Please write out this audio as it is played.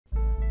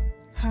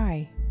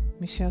Hi,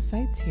 Michelle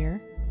Seitz here.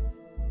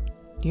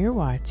 You're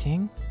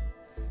watching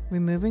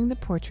Removing the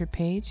Portrait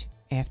page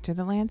after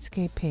the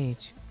landscape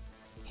page.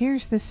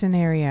 Here's the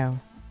scenario.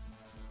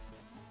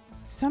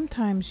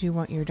 Sometimes you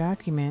want your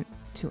document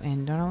to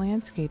end on a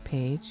landscape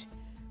page,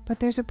 but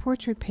there's a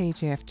portrait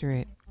page after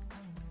it.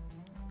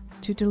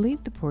 To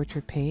delete the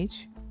portrait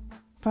page,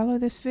 follow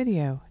this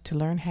video to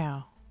learn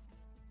how.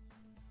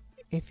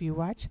 If you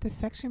watch the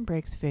section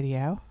breaks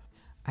video,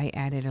 I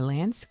added a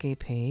landscape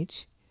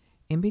page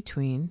in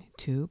between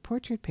two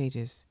portrait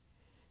pages.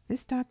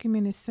 This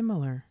document is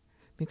similar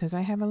because I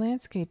have a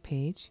landscape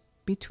page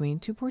between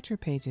two portrait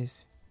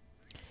pages.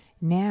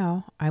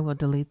 Now I will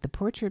delete the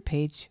portrait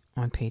page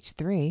on page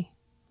 3,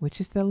 which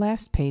is the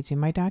last page in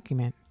my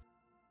document.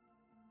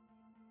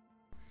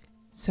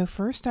 So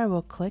first I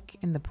will click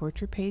in the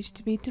portrait page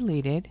to be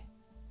deleted.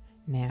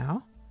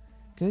 Now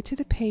go to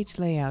the Page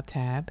Layout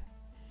tab,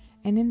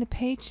 and in the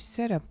Page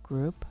Setup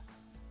group,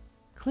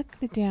 click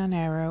the down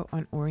arrow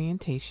on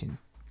Orientation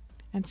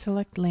and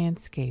select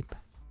Landscape.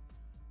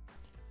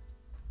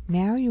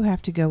 Now you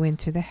have to go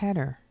into the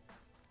header.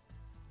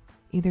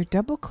 Either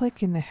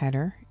double-click in the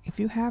header if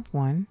you have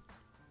one,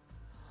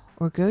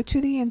 or go to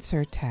the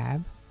Insert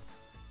tab,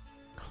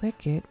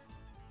 click it,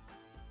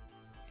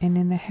 and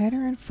in the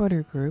Header and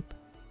Footer group,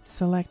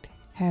 select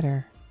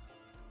Header.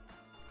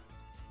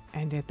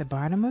 And at the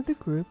bottom of the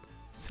group,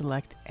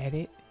 select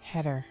Edit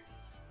Header.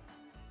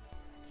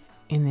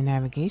 In the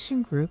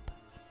Navigation group,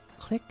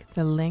 click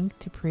the link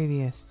to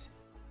previous.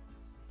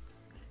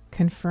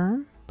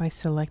 Confirm by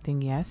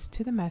selecting Yes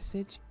to the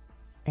message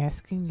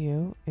asking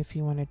you if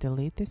you want to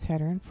delete this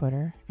header and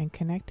footer and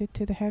connect it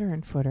to the header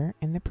and footer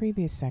in the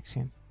previous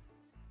section.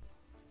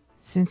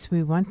 Since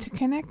we want to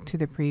connect to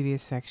the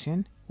previous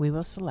section, we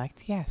will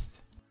select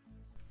Yes.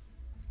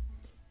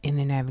 In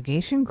the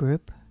Navigation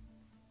group,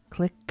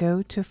 click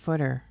Go to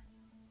Footer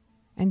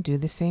and do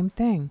the same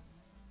thing.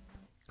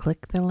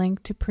 Click the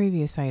link to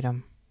previous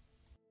item.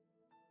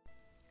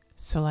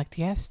 Select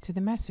Yes to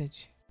the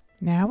message.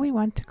 Now we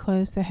want to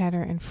close the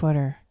header and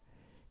footer.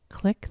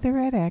 Click the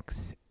red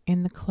X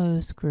in the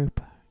Close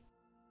group.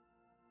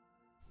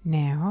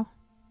 Now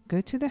go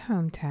to the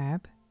Home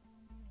tab,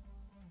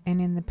 and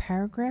in the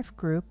Paragraph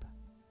group,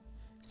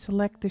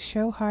 select the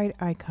Show Hide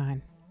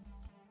icon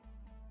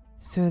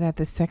so that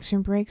the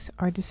section breaks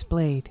are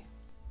displayed.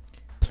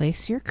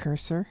 Place your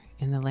cursor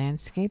in the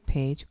landscape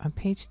page on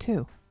page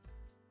 2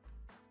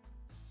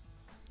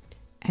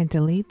 and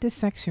delete the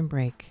section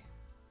break.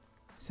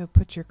 So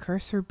put your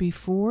cursor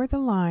before the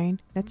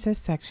line that says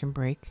section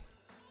break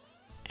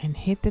and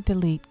hit the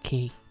delete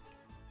key.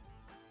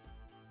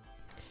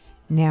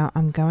 Now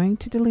I'm going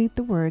to delete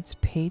the words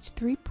page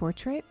 3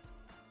 portrait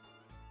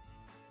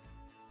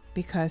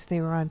because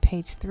they were on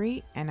page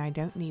 3 and I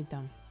don't need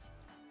them.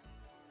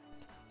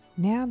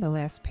 Now the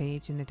last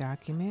page in the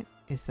document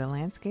is the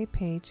landscape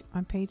page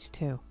on page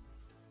 2.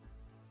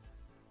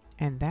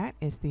 And that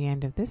is the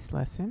end of this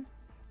lesson,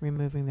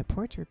 removing the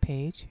portrait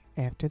page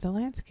after the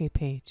landscape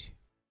page.